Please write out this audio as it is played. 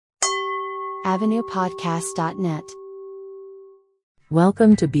avenuepodcast.net.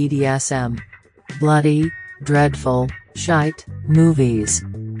 Welcome to BDSM. Bloody, dreadful, shite, movies.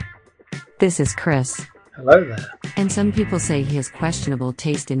 This is Chris. Hello there. And some people say he has questionable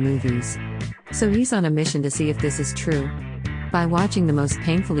taste in movies. So he's on a mission to see if this is true. By watching the most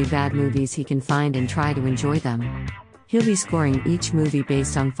painfully bad movies he can find and try to enjoy them. He'll be scoring each movie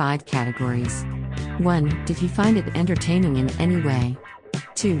based on 5 categories. 1. Did he find it entertaining in any way?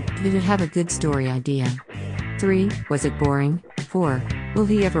 2. Did it have a good story idea? 3. Was it boring? 4. Will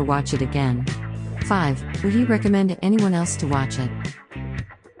he ever watch it again? 5. Would he recommend anyone else to watch it?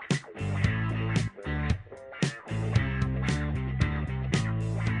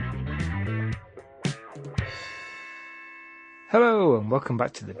 Hello and welcome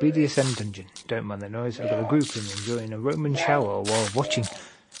back to the BDSM dungeon. Don't mind the noise, I've got a group in enjoying a Roman shower while watching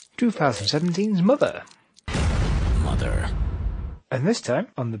 2017's Mother. And this time,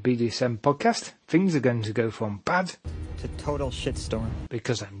 on the BDSM podcast, things are going to go from bad to total shitstorm.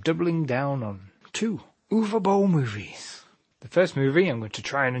 Because I'm doubling down on 2 Uwe Boll movies. The first movie I'm going to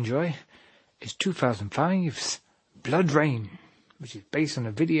try and enjoy is 2005's Bloodrayne, which is based on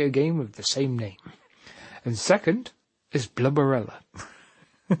a video game of the same name. And second is Blubberella,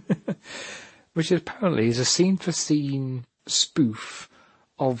 which apparently is a scene-for-scene spoof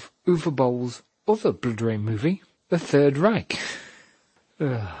of Uwe Boll's other Bloodrayne movie, The Third Reich.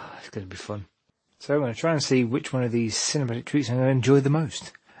 It's going to be fun. So I'm going to try and see which one of these cinematic treats I'm going to enjoy the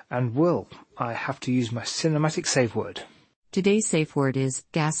most. And will I have to use my cinematic safe word? Today's safe word is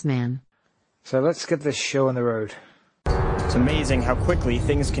Gasman. So let's get this show on the road. It's amazing how quickly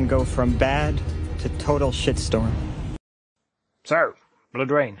things can go from bad to total shitstorm. So,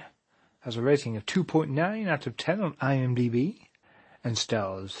 Bloodrayne has a rating of 2.9 out of 10 on IMDb and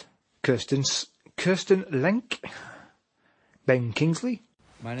stars Kirsten Lenk, Ben Kingsley,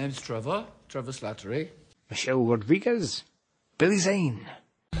 My name's Trevor Slattery. Michelle Rodriguez, Billy Zane,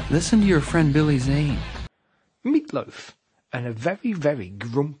 Listen to your friend Billy Zane. Meatloaf, and a very, very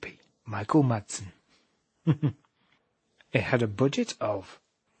grumpy Michael Madsen. It had a budget of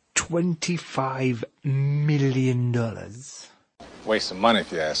 $25 million. Waste of money,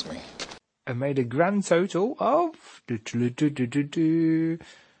 if you ask me. And made a grand total of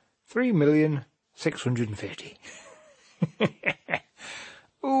 $3,650,000.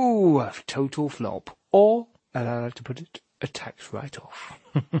 Ooh, a total flop. Or, as I like to put it, a tax write-off.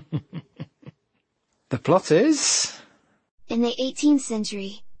 The plot is... In the 18th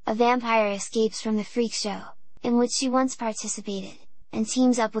century, a vampire escapes from the freak show, in which she once participated, and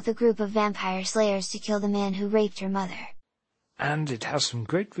teams up with a group of vampire slayers to kill the man who raped her mother. And it has some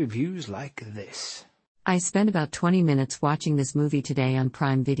great reviews like this. I spent about 20 minutes watching this movie today on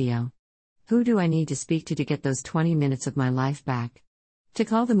Prime Video. Who do I need to speak to get those 20 minutes of my life back? To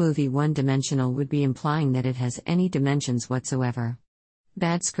call the movie one-dimensional would be implying that it has any dimensions whatsoever.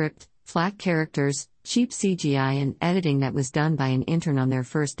 Bad script, flat characters, cheap CGI and editing that was done by an intern on their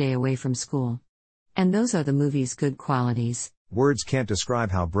first day away from school. And those are the movie's good qualities. Words can't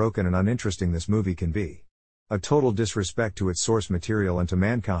describe how broken and uninteresting this movie can be. A total disrespect to its source material and to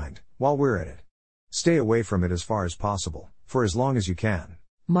mankind, while we're at it. Stay away from it as far as possible, for as long as you can.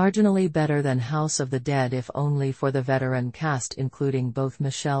 Marginally better than House of the Dead if only for the veteran cast including both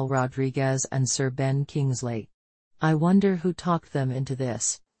Michelle Rodriguez and Sir Ben Kingsley. I wonder who talked them into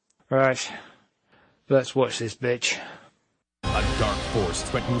this. Right, let's watch this bitch. A dark force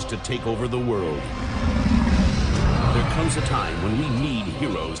threatens to take over the world. There comes a time when we need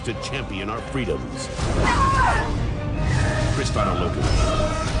heroes to champion our freedoms. Kristana Loken,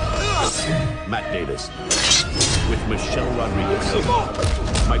 Matt Davis, with Michelle Rodriguez,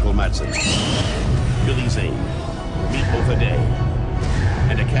 Michael Madsen, Billy Zane, Meet Day,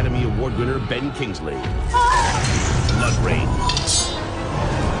 and Academy Award winner Ben Kingsley. Bloodrayne.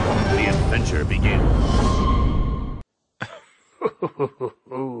 The adventure begins.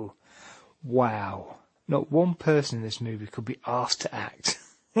 Wow. Not one person in this movie could be asked to act.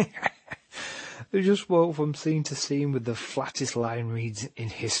 They just walk from scene to scene with the flattest line reads in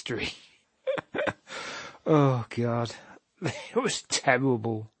history. Oh, God. It was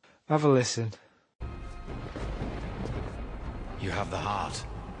terrible. Have a listen. You have the heart.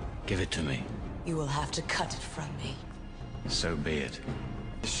 Give it to me. You will have to cut it from me. So be it.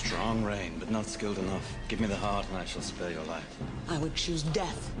 Strong Rain, but not skilled enough. Give me the heart and I shall spare your life. I would choose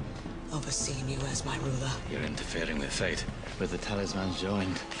death over seeing you as my ruler. You're interfering with fate. With the talismans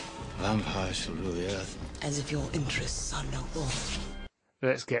joined, vampires shall rule the earth. As if your interests are noble.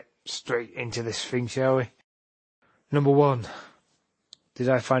 Let's get straight into this thing, shall we? Number 1. Did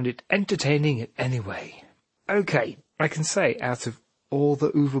I find it entertaining in any way? Okay, I can say out of all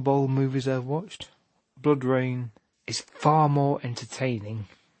the Uwe Boll movies I've watched, Bloodrayne is far more entertaining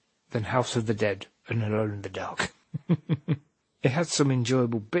than House of the Dead and Alone in the Dark. It had some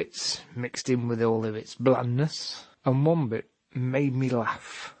enjoyable bits mixed in with all of its blandness, and one bit made me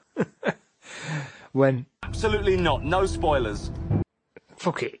laugh. When... Absolutely not, no spoilers.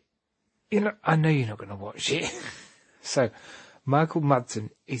 Fuck it. I know you're not going to watch it. So, Michael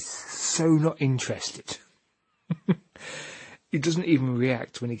Madsen is so not interested. He doesn't even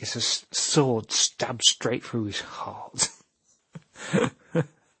react when he gets a sword stabbed straight through his heart.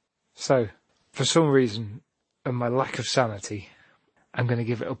 So, for some reason, and my lack of sanity, I'm going to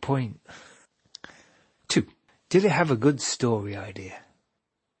give it a point. 2. Did it have a good story idea?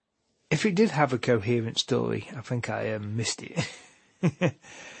 If it did have a coherent story, I think I missed it.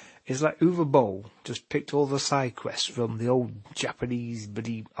 It's like Uwe Boll just picked all the side quests from the old Japanese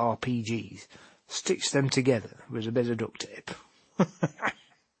bloody RPGs, stitched them together with a bit of duct tape.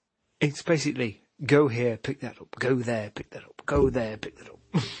 It's basically, go here, pick that up, go there, pick that up, go there, pick that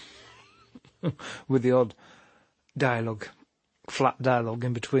up. With the odd dialogue, flat dialogue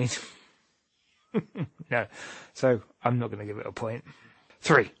in between. No, so I'm not going to give it a point.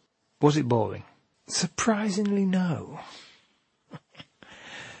 3. Was it boring? Surprisingly, no.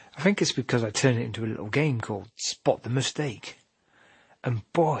 I think it's because I turned it into a little game called Spot the Mistake. And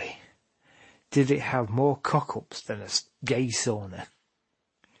boy, did it have more cock-ups than a gay sauna.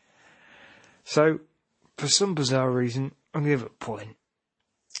 So, for some bizarre reason, I'll give it a point.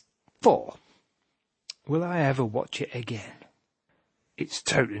 4. Will I ever watch it again? It's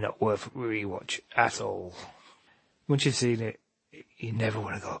totally not worth a rewatch at all. Once you've seen it, you never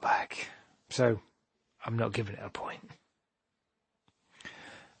want to go back. So, I'm not giving it a point.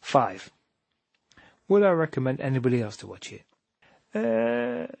 5. Would I recommend anybody else to watch it?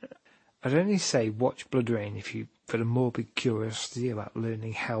 I'd only say watch Bloodrayne if you've got a morbid curiosity about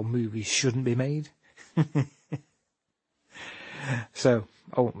learning how movies shouldn't be made. So,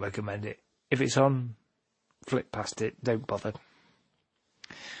 I won't recommend it. If it's on, flip past it, don't bother.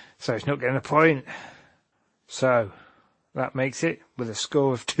 So it's not getting a point. So, that makes it, with a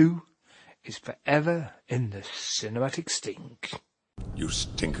score of 2, is forever in the cinematic stink. You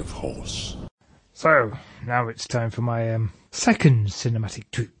stink of horse. So, now it's time for my second cinematic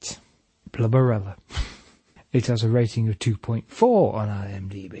treat, Blubberella. It has a rating of 2.4 on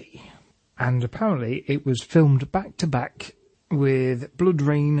IMDb. And apparently it was filmed back-to-back with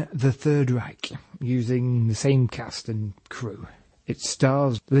Bloodrayne The Third Reich, using the same cast and crew. It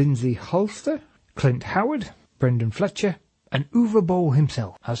stars Lindsay Holster, Clint Howard, Brendan Fletcher, and Uwe Boll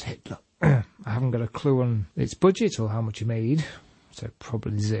himself as Hitler. I haven't got a clue on its budget or how much it made, so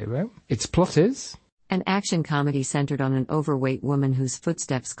probably 0. Its plot is an action comedy centered on an overweight woman whose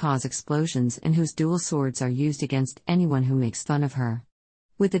footsteps cause explosions and whose dual swords are used against anyone who makes fun of her.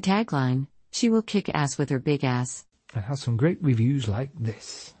 With the tagline, "She will kick ass with her big ass." It has some great reviews like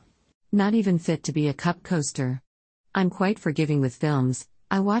this. Not even fit to be a cup coaster. I'm quite forgiving with films.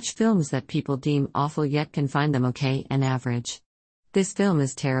 I watch films that people deem awful yet can find them okay and average. This film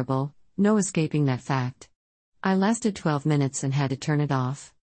is terrible, no escaping that fact. I lasted 12 minutes and had to turn it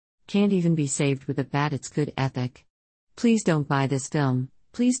off. Can't even be saved with a bad it's good ethic. Please don't buy this film,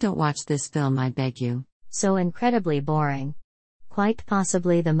 please don't watch this film, I beg you. So incredibly boring. Quite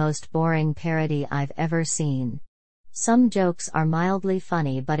possibly the most boring parody I've ever seen. Some jokes are mildly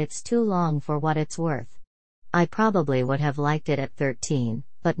funny, but it's too long for what it's worth. I probably would have liked it at 13,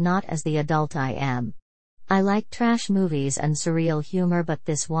 but not as the adult I am. I like trash movies and surreal humor, but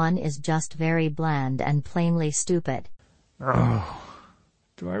this one is just very bland and plainly stupid. Oh,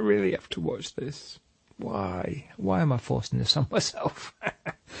 do I really have to watch this? Why? Why am I forcing this on myself?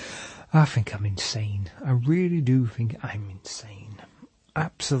 I think I'm insane. I really do think I'm insane.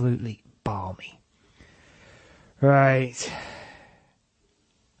 Absolutely balmy. Right.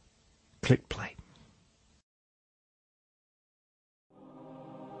 Click play.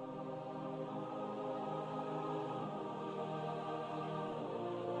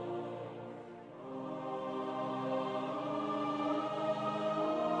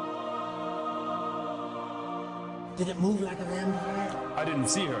 Did it move like a vampire? I didn't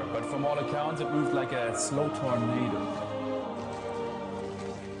see her, but from all accounts, it moved like a slow tornado.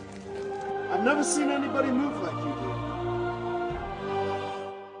 I've never seen anybody move like you do.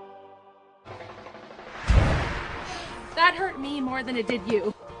 That hurt me more than it did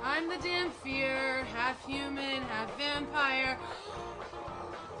you. I'm the damn fear, half human, half vampire.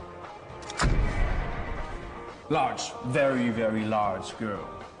 Large. Very, very large girl.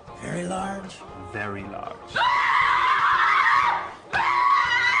 Very large? Very large.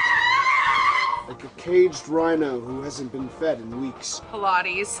 Like a caged rhino who hasn't been fed in weeks.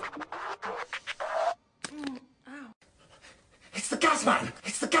 Pilates. It's the gas man!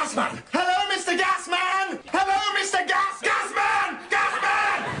 It's the gas man! Hello, Mr. Gas Man! Hello, Mr. Gas Man! Gas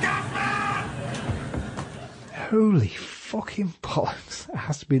Man! Holy fucking bollocks. That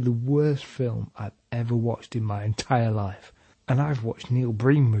has to be the worst film I've ever watched in my entire life. And I've watched Neil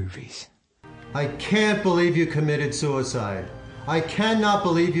Breen movies. I can't believe you committed suicide. I cannot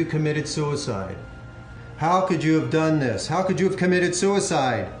believe you committed suicide. How could you have done this? How could you have committed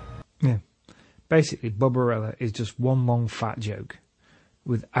suicide? Yeah. Basically, Barbarella is just one long fat joke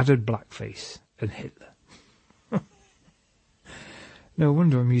with added blackface and Hitler. No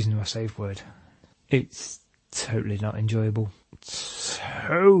wonder I'm using my safe word. It's totally not enjoyable.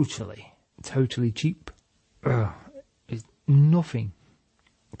 Totally cheap. There's nothing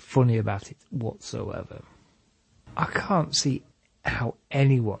funny about it whatsoever. I can't see how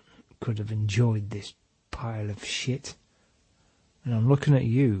anyone could have enjoyed this pile of shit. And I'm looking at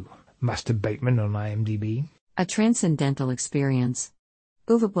you, Master Bateman on IMDb. A transcendental experience.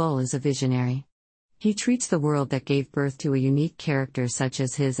 Uwe Boll is a visionary. He treats the world that gave birth to a unique character such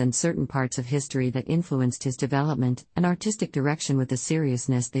as his and certain parts of history that influenced his development and artistic direction with the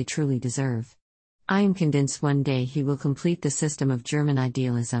seriousness they truly deserve. I am convinced one day he will complete the system of German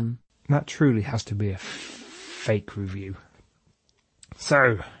idealism. That truly has to be a fake review.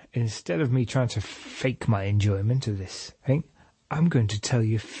 So, instead of me trying to fake my enjoyment of this thing, I'm going to tell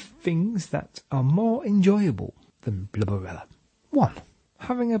you things that are more enjoyable than Blubberella. 1.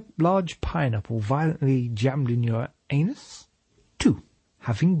 Having a large pineapple violently jammed in your anus. 2.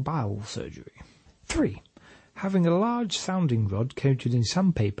 Having bowel surgery. 3. Having a large sounding rod coated in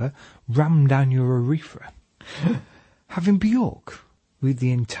sandpaper rammed down your urethra. Having Bjork. Read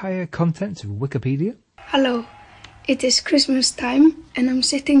the entire contents of Wikipedia. Hello, it is Christmas time and I'm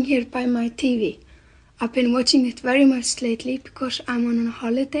sitting here by my TV. I've been watching it very much lately because I'm on a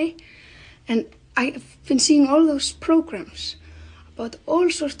holiday and I've been seeing all those programs about all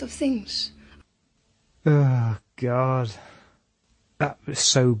sorts of things. Oh, God. That was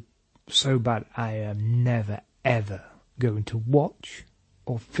so bad. I am never, ever going to watch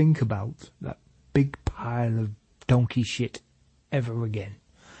or think about that big pile of donkey shit ever again.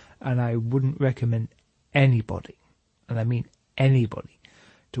 And I wouldn't recommend anybody, and I mean anybody,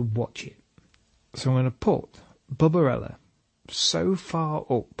 to watch it. So I'm going to put Barbarella so far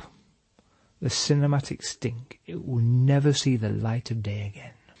up the cinematic stink it will never see the light of day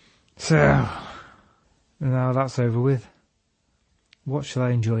again. So, now that's over with, what shall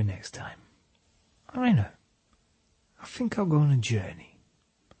I enjoy next time? I know. I think I'll go on a journey.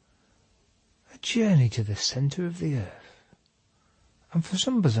 A journey to the centre of the earth. And for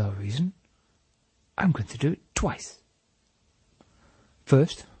some bizarre reason, I'm going to do it twice.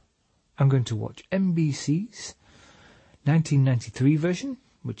 First, I'm going to watch NBC's 1993 version,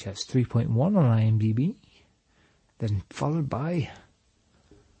 which has 3.1 on IMDb, then followed by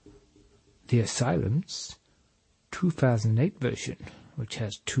The Asylum's 2008 version, which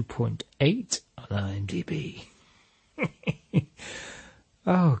has 2.8 on IMDb.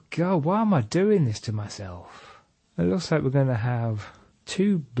 Oh God, why am I doing this to myself? It looks like we're going to have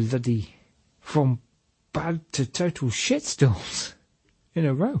 2 bloody from bad to total shitstorms in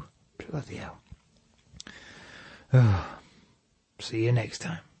a row. Bloody hell. See you next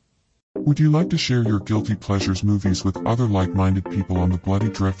time. Would you like to share your guilty pleasures movies with other like-minded people on the Bloody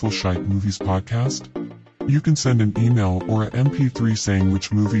Dreadful Shite Movies podcast? You can send an email or a MP3 saying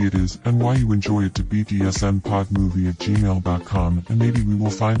which movie it is and why you enjoy it to bdsmpodmovie@gmail.com, and maybe we will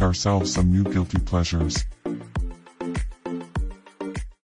find ourselves some new guilty pleasures.